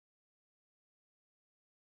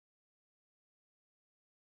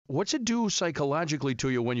what's it do psychologically to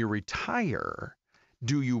you when you retire?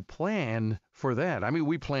 Do you plan for that? I mean,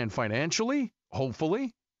 we plan financially,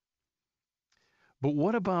 hopefully. But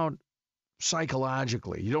what about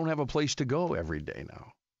psychologically? You don't have a place to go every day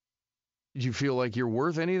now. Do you feel like you're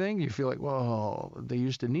worth anything? You feel like, well, they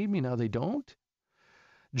used to need me, now they don't?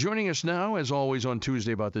 Joining us now, as always, on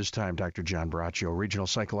Tuesday about this time, Dr. John Braccio, Regional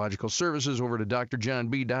Psychological Services, over to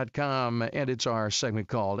drjohnb.com, and it's our segment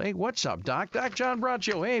called, Hey, what's up, Doc? Doc John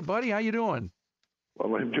Braccio. Hey, buddy, how you doing?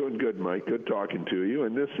 Well, I'm doing good, Mike. Good talking to you.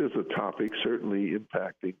 And this is a topic certainly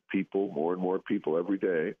impacting people, more and more people every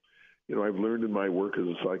day. You know, I've learned in my work as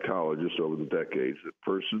a psychologist over the decades that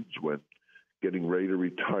persons, when getting ready to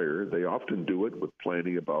retire, they often do it with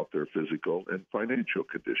planning about their physical and financial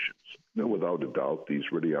conditions. Now, without a doubt, these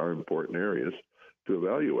really are important areas to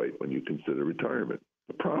evaluate when you consider retirement.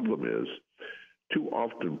 The problem is, too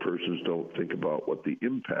often persons don't think about what the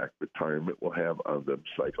impact retirement will have on them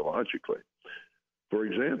psychologically. For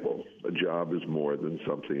example, a job is more than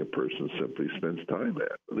something a person simply spends time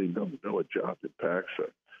at. They know a job impacts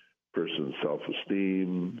a person's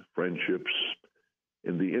self-esteem, friendships,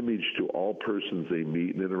 and the image to all persons they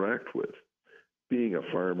meet and interact with. Being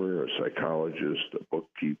a farmer, a psychologist, a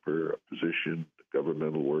bookkeeper, a physician, a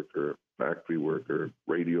governmental worker, factory worker,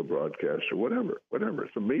 radio broadcaster, whatever.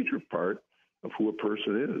 It's a major part of who a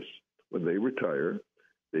person is. When they retire,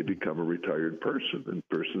 they become a retired person, and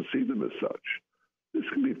persons see them as such. This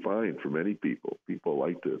can be fine for many people. People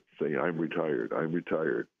like to say, I'm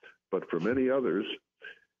retired. But for many others,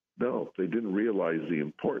 no, they didn't realize the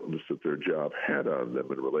importance that their job had on them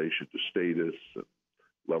in relation to status and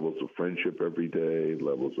levels of friendship every day,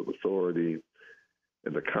 levels of authority,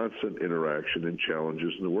 and the constant interaction and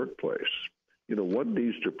challenges in the workplace. You know, one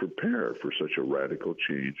needs to prepare for such a radical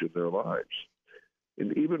change in their lives.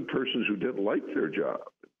 And even persons who didn't like their job,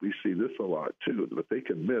 we see this a lot too, that they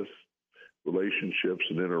can miss relationships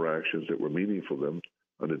and interactions that were meaningful to them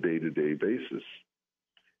on a day-to-day basis.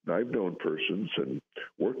 And I've known persons and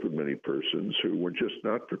worked with many persons who were just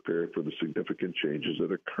not prepared for the significant changes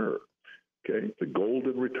that occur. Okay, the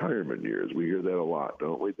golden retirement years. We hear that a lot,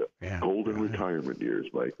 don't we? The golden retirement years,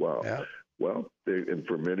 Mike. Wow. Yeah. Well, and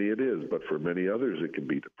for many it is, but for many others it can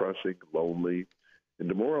be depressing, lonely, and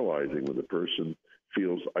demoralizing when the person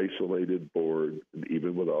feels isolated, bored, and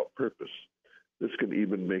even without purpose. This can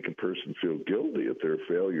even make a person feel guilty at their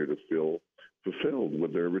failure to feel fulfilled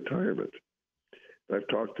with their retirement. I've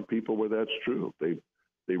talked to people where that's true. They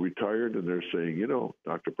retired and they're saying, you know,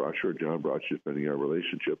 Dr. Braccio or John Braccio, depending on our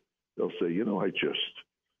relationship, they'll say, you know, I just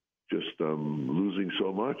losing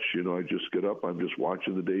so much. You know, I just get up, I'm just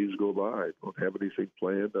watching the days go by. I don't have anything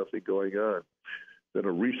planned, nothing going on. Then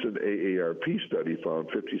a recent AARP study found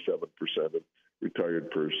 57% of retired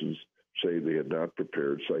persons say they had not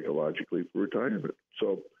prepared psychologically for retirement.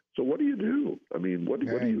 So what do you do? I mean, what do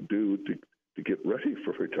you do to get ready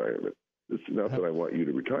for retirement? It's not that I want you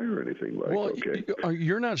to retire or anything, Mike. Well, okay?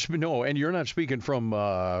 You're not speaking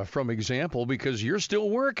from example because you're still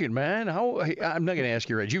working, man. I'm not going to ask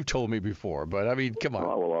your age. You've told me before, but I mean, come on.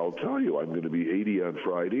 Well, I'll tell you, I'm going to be 80 on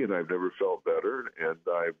Friday, and I've never felt better, and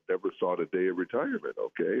I've never thought a day of retirement.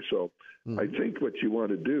 Okay, so I think what you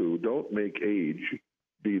want to do, don't make age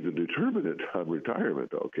be the determinant on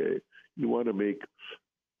retirement. Okay, you want to make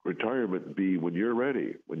retirement be when you're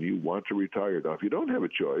ready, when you want to retire. Now, if you don't have a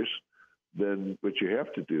choice, then what you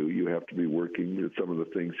have to do, you have to be working at some of the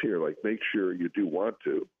things here, like make sure you do want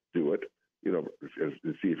to do it, you know,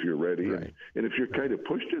 and see if you're ready. Right. And if you're kind of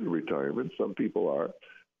pushed into retirement, some people are,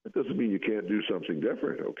 that doesn't mean you can't do something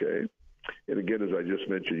different, okay? And again, as I just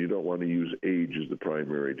mentioned, you don't want to use age as the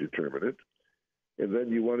primary determinant. And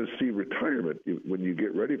then you want to see retirement when you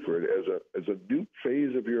get ready for it as a new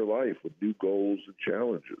phase of your life with new goals and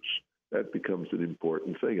challenges. That becomes an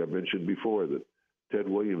important thing. I mentioned before that Ted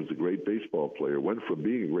Williams, a great baseball player, went from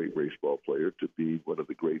being a great baseball player to be one of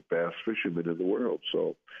the great bass fishermen in the world.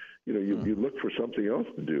 So, you know, you look for something else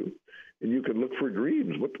to do, and you can look for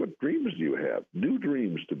dreams. What dreams do you have? New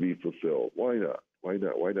dreams to be fulfilled. Why not? Why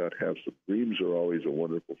not have some dreams? Are always a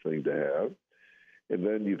wonderful thing to have. And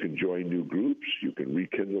then you can join new groups. You can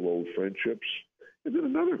rekindle old friendships. And then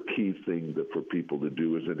another key thing that for people to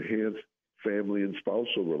do is enhance family and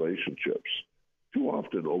spousal relationships. Too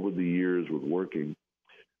often over the years with working,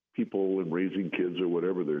 people and raising kids or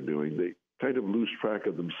whatever they're doing, they kind of lose track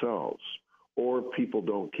of themselves. Or people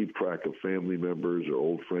don't keep track of family members or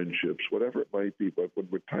old friendships, whatever it might be. But with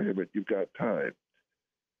retirement, you've got time.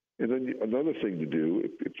 And then another thing to do,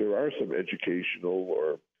 if there are some educational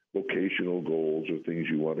or vocational goals or things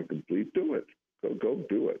you want to complete, do it. Go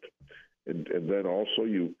do it. And then also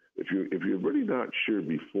if you're really not sure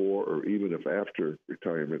before or even if after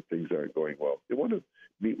retirement things aren't going well, you want to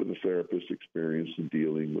meet with a therapist experienced in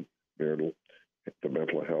dealing with the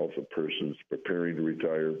mental health of persons preparing to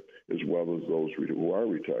retire, as well as those who are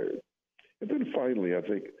retired. And then finally, I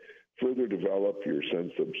think further develop your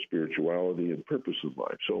sense of spirituality and purpose in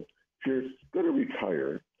life. So if you're going to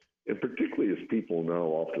retire, and particularly as people now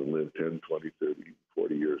often live 10, 20, 30,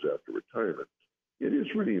 40 years after retirement, it is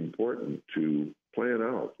really important to plan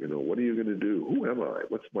out, what are you going to do? Who am I?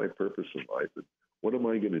 What's my purpose in life? And what am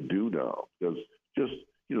I going to do now? Because just,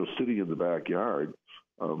 sitting in the backyard,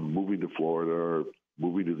 moving to Florida or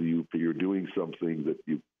moving to the UP or doing something that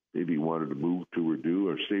you maybe wanted to move to or do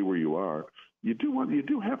or stay where you are, you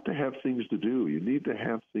do have to have things to do. You need to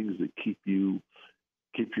have things that keep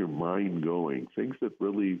your mind going, things that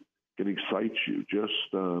really can excite you.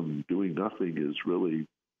 Just doing nothing is really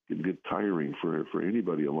can get tiring for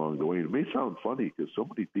anybody along the way. And it may sound funny because so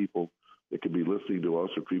many people that can be listening to us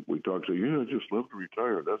or people we talk to, I just love to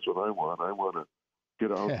retire. That's what I want. I want to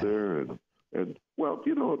get out there and well,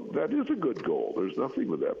 that is a good goal. There's nothing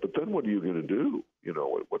with that. But then what are you going to do?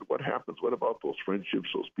 What happens? What about those friendships,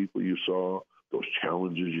 those people you saw, those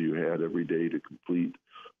challenges you had every day to complete,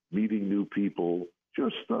 meeting new people,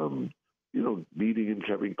 just, meeting and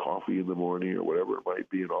having coffee in the morning or whatever it might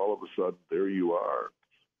be. And all of a sudden, there you are,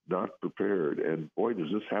 not prepared. And boy,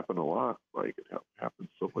 does this happen a lot, Mike. It happens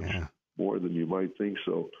so much more than you might think.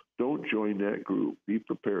 So don't join that group. Be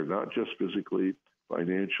prepared, not just physically,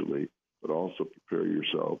 financially, but also prepare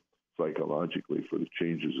yourself psychologically for the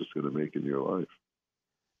changes it's going to make in your life.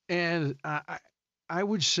 And I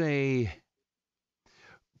would say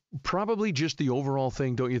probably just the overall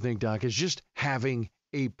thing, don't you think, Doc, is just having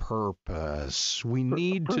a purpose. We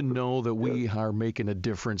need to know that we are making a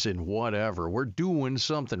difference in whatever. We're doing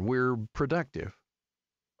something. We're productive.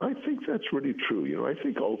 I think that's really true. I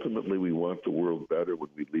think ultimately we want the world better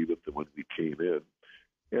when we leave it than when we came in.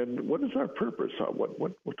 And what is our purpose?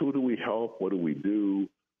 Who do we help? What do we do?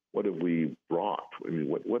 What have we brought? I mean,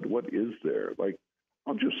 what is there? Like,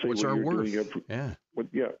 I'll just say what's what our you're worth? doing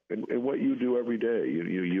and what you do every day.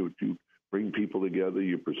 You bring people together,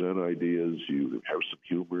 you present ideas, you have some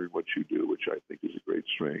humor in what you do, which I think is a great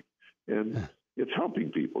strength. And it's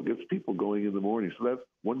helping people, gets people going in the morning. So that's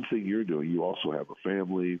one thing you're doing. You also have a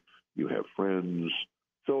family, you have friends.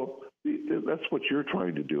 So that's what you're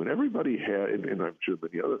trying to do. And everybody has, and I'm sure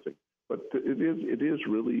many other things, but it is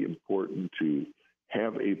really important to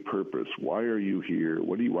have a purpose. Why are you here?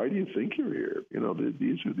 Why do you think you're here?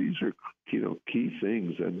 These are key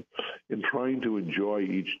things, and in trying to enjoy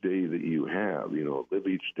each day that you have, live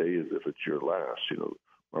each day as if it's your last.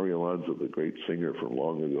 Mario Alonso, the great singer from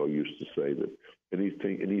long ago, used to say that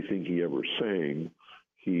anything he ever sang,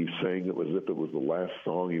 he sang it as if it was the last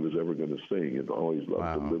song he was ever going to sing, and always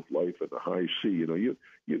loved to live life at the high C.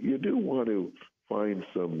 You do want to find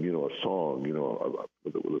some, a song,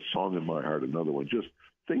 with a song in my heart, another one, just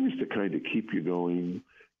things to kind of keep you going,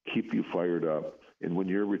 keep you fired up. And when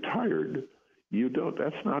you're retired,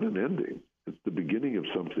 that's not an ending. It's the beginning of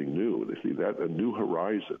something new. They see that, a new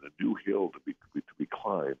horizon, a new hill to be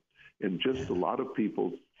climbed. And just a lot of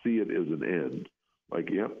people see it as an end.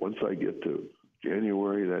 Like, once I get to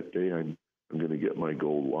January, that day, I'm going to get my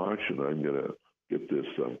gold watch, and I'm going to get this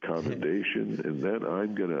commendation, and then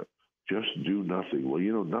I'm going to just do nothing. Well,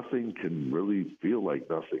 nothing can really feel like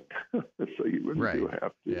nothing. So you really do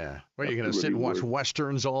have to. Yeah. Well, you're going to sit and watch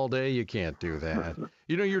Westerns all day? You can't do that.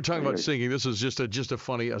 You're talking about singing. This is just a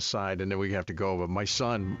funny aside, and then we have to go. But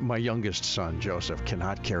my youngest son, Joseph,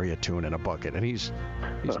 cannot carry a tune in a bucket, and he's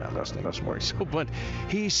not listening this morning. So, but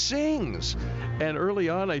he sings. And early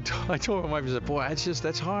on, I told my wife, I said, boy,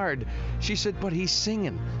 that's hard. She said, but he's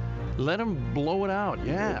singing. Let him blow it out.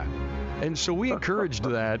 Yeah. And so we encouraged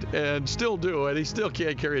that and still do it. He still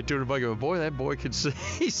can't carry a tune in a bucket, but boy, that boy can sing.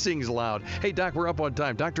 He sings loud. Hey, Doc, we're up on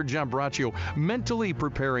time. Dr. John Braccio, mentally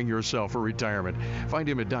preparing yourself for retirement. Find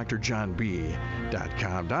him at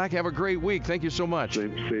drjohnb.com. Doc, have a great week. Thank you so much.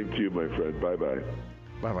 Same to you, my friend. Bye-bye.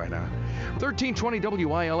 Bye-bye now. 1320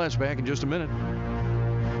 WILS, back in just a minute.